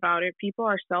frank about it. People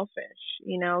are selfish.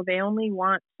 They only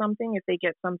want something if they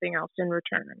get something else in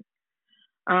return.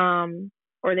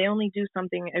 Or they only do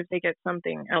something if they get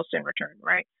something else in return,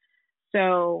 right?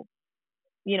 So,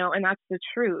 and that's the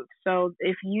truth. So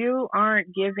if you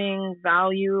aren't giving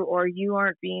value or you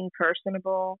aren't being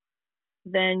personable,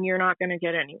 then you're not going to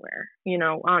get anywhere,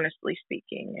 honestly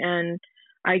speaking. And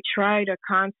I try to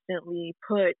constantly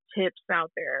put tips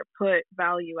out there, put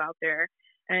value out there,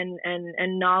 and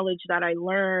knowledge that I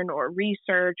learn or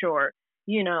research or,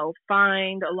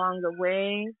 find along the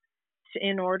way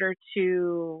in order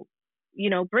to,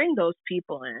 bring those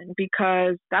people in,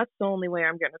 because that's the only way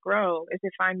I'm going to grow is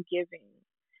if I'm giving.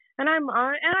 And I'm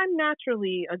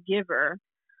naturally a giver,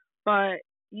 but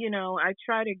I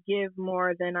try to give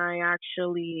more than I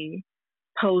actually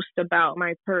post about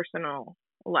my personal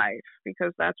life,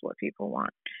 because that's what people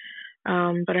want.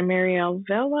 But I'm Marielle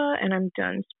Vela, and I'm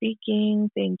done speaking.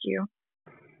 Thank you.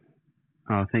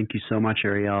 Oh, thank you so much,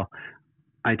 Ariel.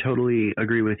 I totally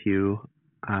agree with you.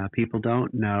 People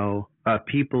don't know.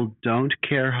 People don't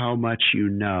care how much you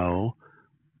know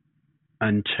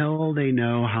until they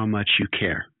know how much you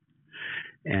care.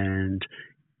 And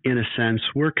in a sense,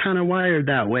 we're kind of wired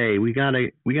that way. We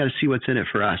gotta see what's in it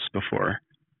for us before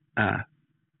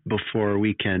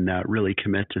we can really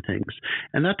commit to things.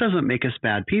 And that doesn't make us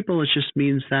bad people. It just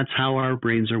means that's how our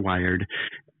brains are wired.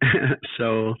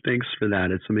 So thanks for that.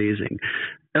 It's amazing.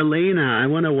 Elena, I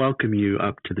want to welcome you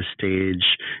up to the stage.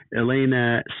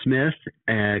 Elena Smith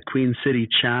at Queen City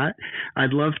Chat.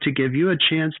 I'd love to give you a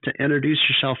chance to introduce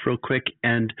yourself real quick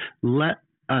and let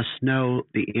us know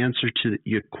the answer to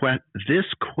this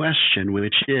question,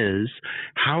 which is,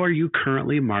 how are you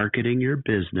currently marketing your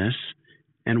business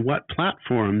and what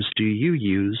platforms do you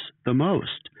use the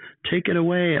most? Take it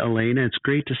away, Elena. It's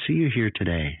great to see you here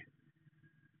today.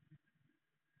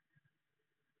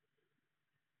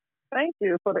 Thank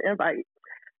you for the invite.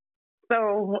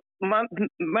 So my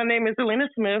name is Elena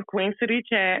Smith, Queen City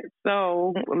Chat.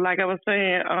 So like I was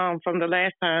saying from the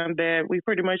last time that we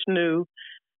pretty much knew.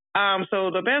 So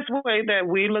the best way that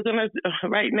we're looking at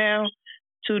right now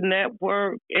to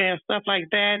network and stuff like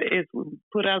that is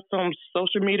put out some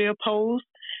social media posts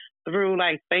through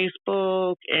like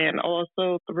Facebook and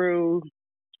also through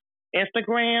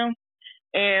Instagram.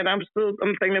 And I'm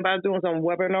thinking about doing some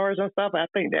webinars and stuff. I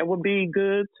think that would be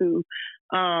good to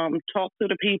talk to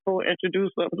the people,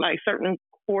 introduce like certain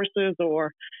courses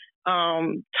or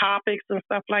topics and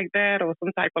stuff like that, or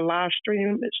some type of live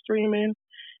streaming.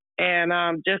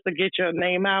 And just to get your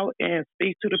name out and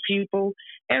speak to the people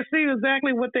and see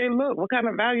exactly what kind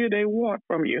of value they want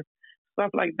from you,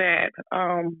 stuff like that.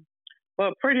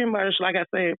 But pretty much, like I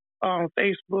said,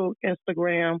 Facebook,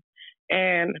 Instagram,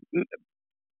 and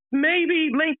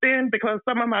maybe LinkedIn, because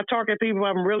some of my target people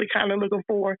I'm really kind of looking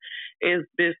for is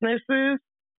businesses.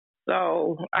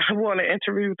 So I want to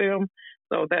interview them.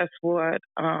 So that's what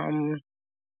I'm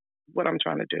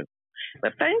trying to do.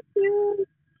 But thank you.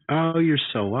 Oh, you're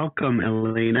so welcome,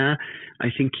 Elena. I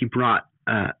think you brought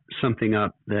something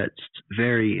up that's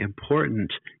very important.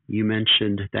 You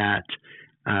mentioned that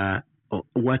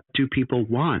what do people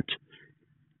want?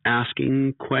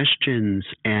 Asking questions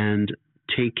and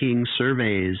taking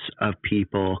surveys of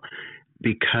people,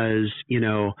 because,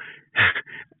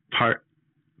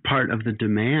 part of the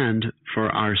demand for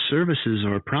our services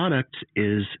or products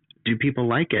is, do people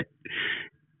like it?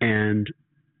 And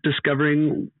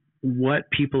discovering what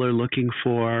people are looking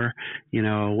for,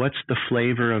 what's the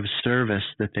flavor of service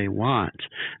that they want.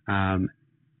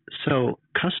 So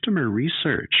customer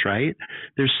research, right?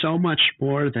 There's so much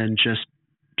more than just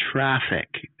traffic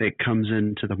that comes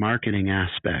into the marketing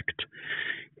aspect.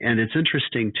 And it's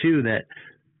interesting too that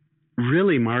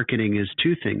really marketing is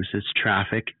two things. It's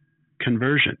traffic,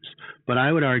 conversions. But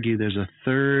I would argue there's a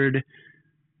third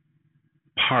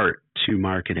part to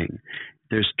marketing.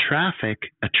 There's traffic,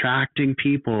 attracting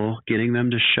people, getting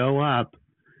them to show up.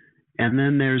 And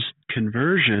then there's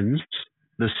conversions,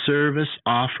 the service,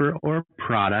 offer, or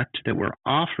product that we're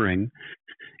offering.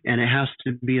 And it has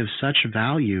to be of such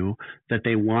value that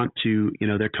they want to,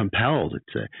 they're compelled.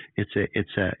 It's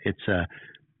a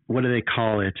what do they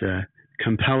call it? A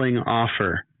compelling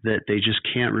offer that they just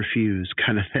can't refuse,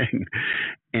 kind of thing.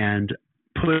 And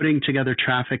putting together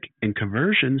traffic and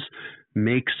conversions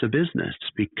makes a business,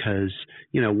 because,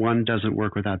 one doesn't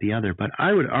work without the other. But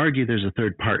I would argue there's a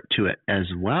third part to it as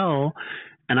well.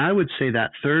 And I would say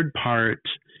that third part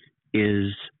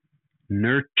is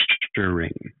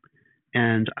nurturing.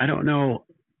 And I don't know,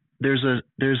 there's a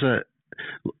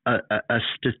a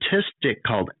statistic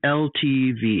called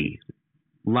LTV,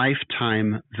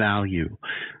 lifetime value,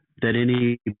 that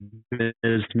any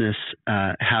business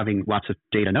having lots of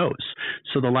data knows.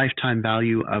 So the lifetime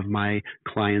value of my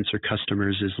clients or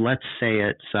customers is, let's say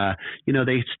it's,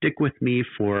 they stick with me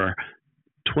for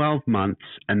 12 months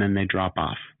and then they drop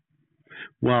off.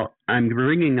 Well, I'm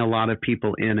bringing a lot of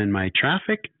people in my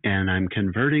traffic, and I'm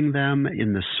converting them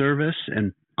in the service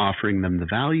and offering them the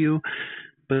value.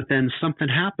 But then something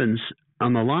happens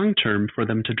on the long term for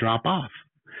them to drop off.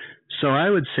 So I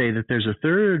would say that there's a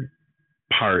third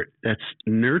part that's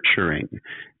nurturing,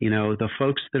 the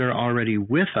folks that are already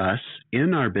with us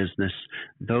in our business,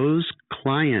 those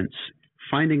clients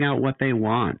finding out what they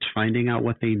want, finding out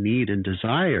what they need and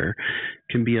desire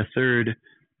can be a third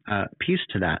piece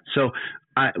to that. So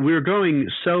we're going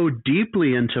so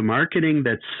deeply into marketing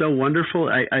that's so wonderful.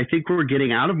 I think we're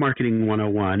getting out of marketing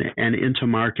 101 and into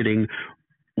marketing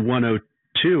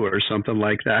 102 or something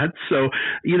like that. So,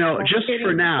 just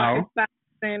for now.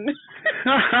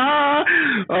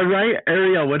 All right,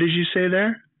 Ariel, what did you say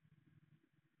there?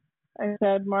 I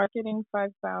said marketing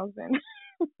 5,000.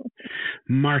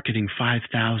 Marketing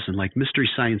 5,000, like Mystery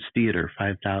Science Theater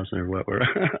 5,000 or what we're.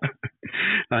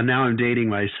 Now I'm dating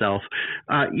myself.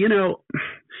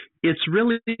 It's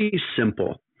really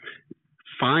simple.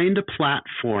 Find a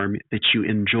platform that you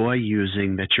enjoy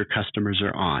using that your customers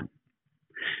are on.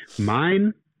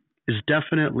 Mine is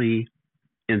definitely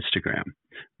Instagram,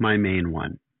 my main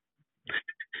one.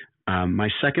 My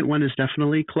second one is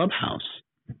definitely Clubhouse.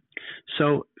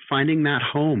 So finding that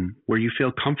home where you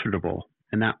feel comfortable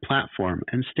in that platform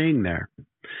and staying there.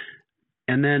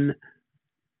 And then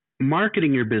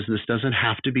marketing your business doesn't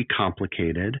have to be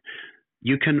complicated.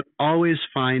 You can always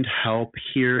find help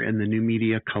here in the New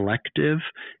Media Collective.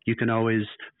 You can always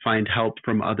find help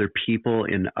from other people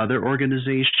in other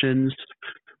organizations,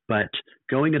 but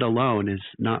going it alone is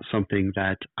not something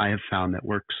that I have found that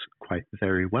works quite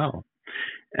very well.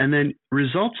 And then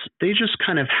results, they just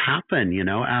kind of happen,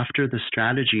 after the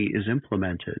strategy is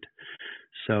implemented.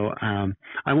 So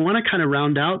I want to kind of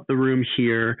round out the room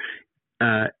here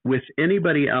with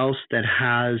anybody else that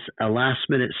has a last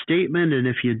minute statement. And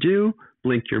if you do,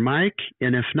 blink your mic.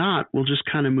 And if not, we'll just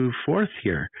kind of move forth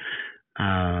here.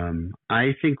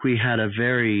 I think we had a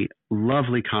very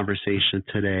lovely conversation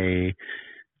today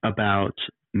about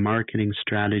Marketing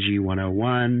Strategy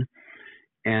 101.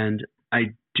 And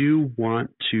I do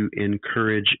want to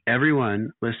encourage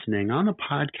everyone listening on the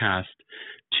podcast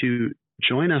to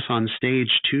join us on stage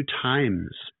 2 times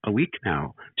a week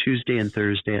now, Tuesday and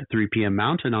Thursday at 3 p.m.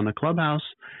 Mountain on the Clubhouse.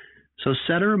 So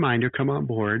set a reminder, come on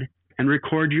board, and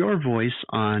record your voice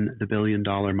on the $1 Billion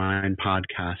Mind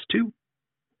podcast too.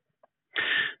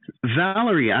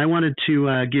 Valerie, I wanted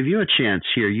to give you a chance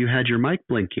here. You had your mic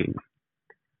blinking.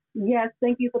 Yes,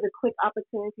 thank you for the quick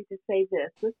opportunity to say this.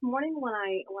 This morning when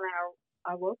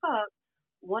I woke up,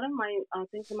 one of my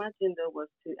things on my agenda was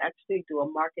to actually do a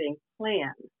marketing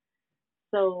plan.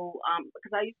 So,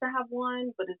 because I used to have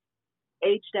one, but it's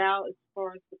aged out as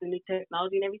far as with the new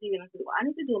technology and everything, and I said, well, I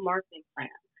need to do a marketing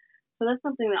plan. So that's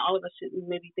something that all of us should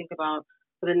maybe think about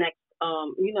for the next,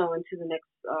 into the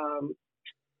next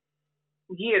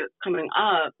year coming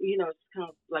up. It's kind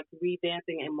of like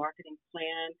revamping a marketing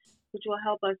plan, which will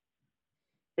help us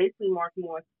basically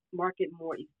market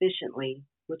more efficiently,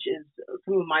 which is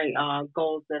some of my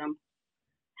goals that I'm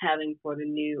having for the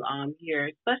new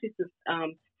year, especially since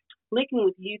linking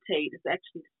with you, Tait, is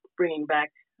actually bringing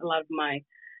back a lot of my,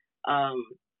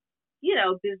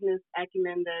 business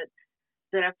acumen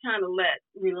that I've kind of let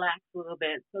relax a little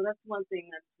bit. So that's one thing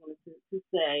I just wanted to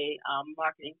say,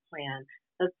 marketing plan.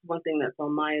 That's one thing that's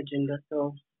on my agenda.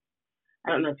 So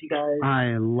I don't know if you guys.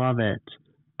 I love it.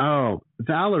 Oh,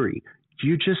 Valerie,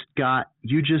 you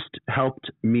just helped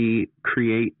me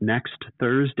create next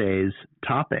Thursday's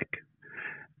topic.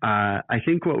 I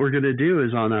think what we're going to do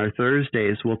is on our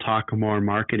Thursdays, we'll talk more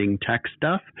marketing tech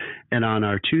stuff. And on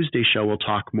our Tuesday show, we'll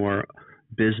talk more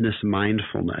business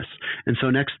mindfulness. And so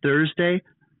next Thursday,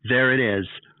 there it is,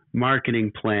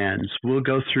 marketing plans. We'll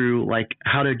go through like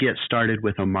how to get started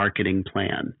with a marketing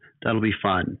plan. That'll be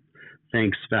fun.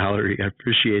 Thanks, Valerie. I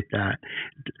appreciate that.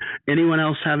 Anyone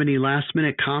else have any last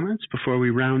minute comments before we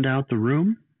round out the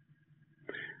room?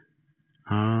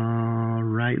 All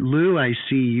right. Lou, I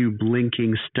see you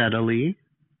blinking steadily.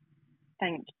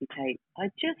 Thank you, Tait. I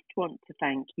just want to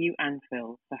thank you and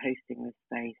Phil for hosting this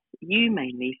space. You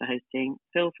mainly for hosting,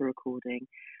 Phil for recording.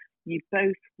 You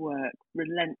both work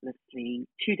relentlessly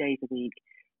 2 days a week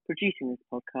producing this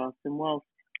podcast. And whilst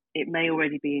it may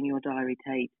already be in your diary,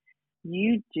 Tait,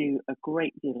 you do a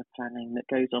great deal of planning that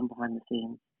goes on behind the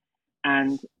scenes.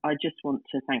 And I just want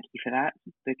to thank you for that,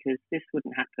 because this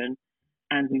wouldn't happen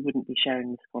and we wouldn't be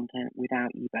sharing this content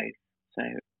without you both. So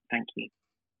thank you.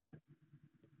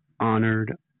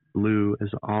 Honored, Lou, as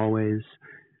always.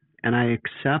 And I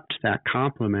accept that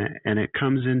compliment, and it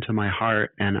comes into my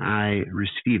heart, and I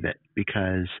receive it,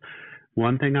 because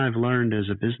one thing I've learned as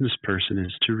a business person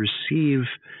is to receive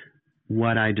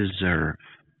what I deserve,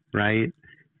 right?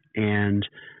 And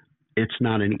it's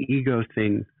not an ego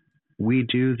thing. We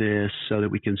do this so that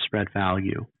we can spread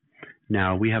value.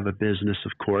 Now, we have a business,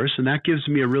 of course, and that gives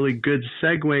me a really good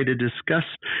segue to discuss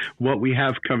what we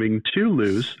have coming to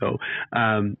Lou. So,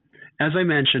 as I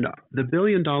mentioned, the $1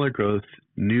 Billion Growth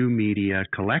New Media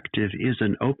Collective is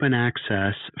an open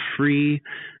access, free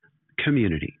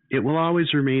community. It will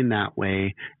always remain that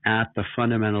way at the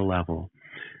fundamental level.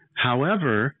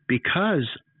 However, because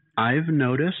I've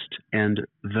noticed, and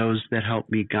those that help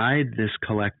me guide this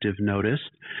collective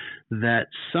noticed, that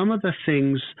some of the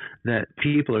things that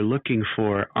people are looking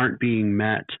for aren't being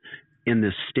met in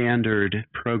the standard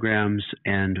programs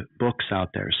and books out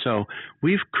there. So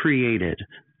we've created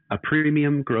a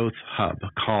premium growth hub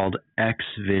called X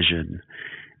Vision.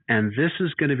 And this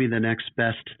is going to be the next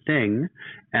best thing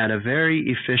at a very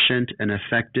efficient and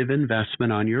effective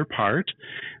investment on your part,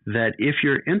 that if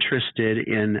you're interested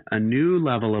in a new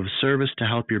level of service to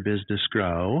help your business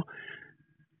grow,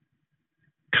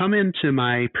 come into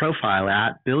my profile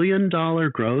at $1 Billion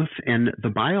Growth, and the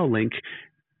bio link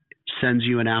sends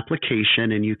you an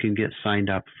application and you can get signed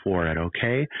up for it,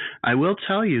 okay? I will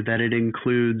tell you that it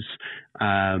includes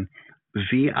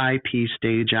VIP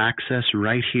stage access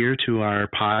right here to our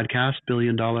podcast,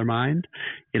 $1 Billion Mind.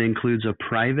 It includes a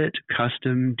private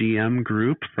custom DM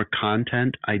group for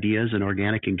content, ideas, and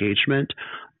organic engagement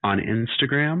on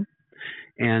Instagram,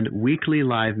 and weekly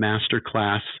live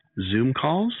masterclass Zoom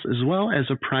calls, as well as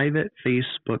a private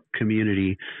Facebook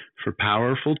community for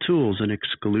powerful tools and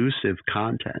exclusive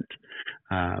content.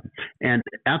 And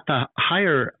at the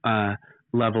higher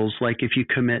levels, like if you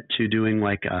commit to doing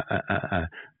like a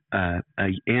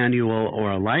annual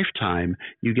or a lifetime,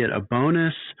 you get a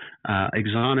bonus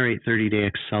Exonerate 30-Day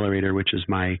Accelerator, which is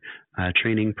my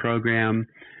training program.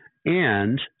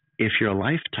 And if you're a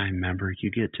lifetime member,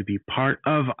 you get to be part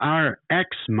of our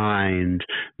X-Mind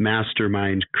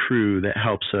mastermind crew that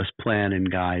helps us plan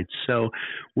and guide. So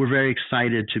we're very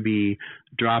excited to be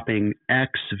dropping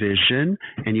X Vision,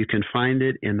 and you can find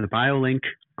it in the bio link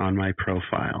on my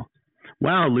profile.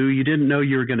 Wow, Lou, you didn't know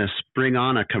you were going to spring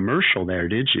on a commercial there,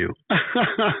 did you?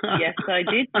 Yes, I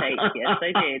did, Tate. Yes,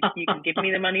 I did. You can give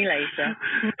me the money later.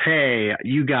 Hey,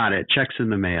 you got it. Check's in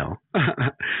the mail.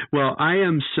 Well, I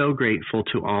am so grateful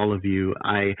to all of you.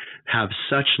 I have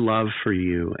such love for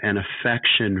you and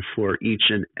affection for each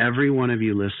and every one of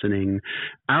you listening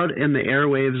out in the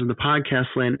airwaves and the podcast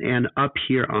land and up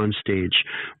here on stage.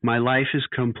 My life is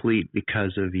complete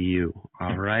because of you,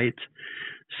 all right?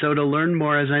 So to learn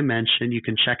more, as I mentioned, you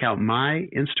can check out my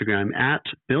Instagram at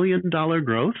 $1 Billion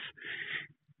Growth.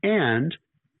 And,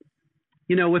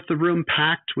 you know, with the room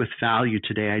packed with value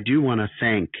today, I do want to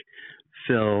thank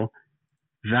Phil,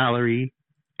 Valerie,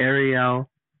 Ariel,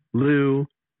 Lou,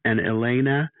 and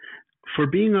Elena for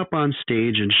being up on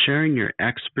stage and sharing your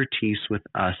expertise with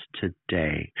us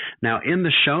today. Now, in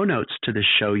the show notes to the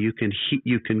show, you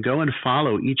can go and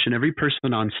follow each and every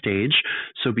person on stage.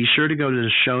 So be sure to go to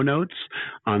the show notes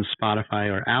on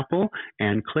Spotify or Apple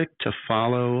and click to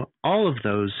follow all of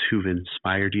those who've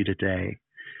inspired you today.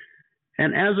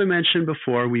 And as I mentioned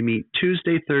before, we meet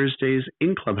Tuesday, Thursdays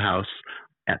in Clubhouse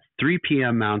at 3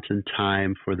 p.m. Mountain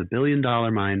Time for the $1 Billion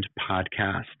Mind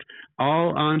podcast.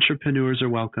 All entrepreneurs are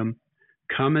welcome.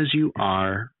 Come as you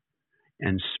are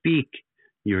and speak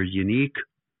your unique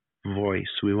voice.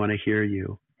 We want to hear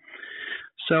you.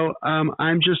 So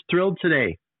I'm just thrilled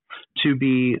today to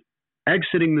be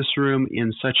exiting this room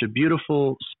in such a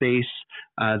beautiful space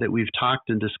that we've talked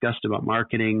and discussed about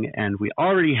marketing, and we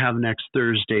already have next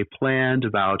Thursday planned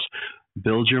about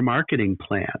build your marketing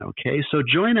plan. Okay, so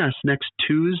join us next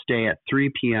Tuesday at 3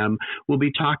 p.m. We'll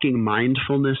be talking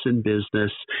mindfulness in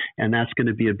business, and that's going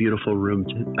to be a beautiful room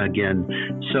again.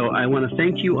 So I want to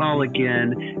thank you all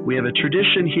again. We have a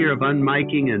tradition here of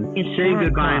unmiking and saying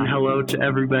goodbye and hello to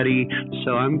everybody.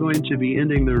 So I'm going to be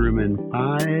ending the room in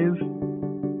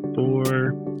 5,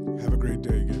 4. Have a great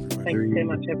day, everybody. Thanks so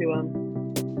much, everyone.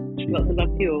 Lots of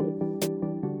love to you all.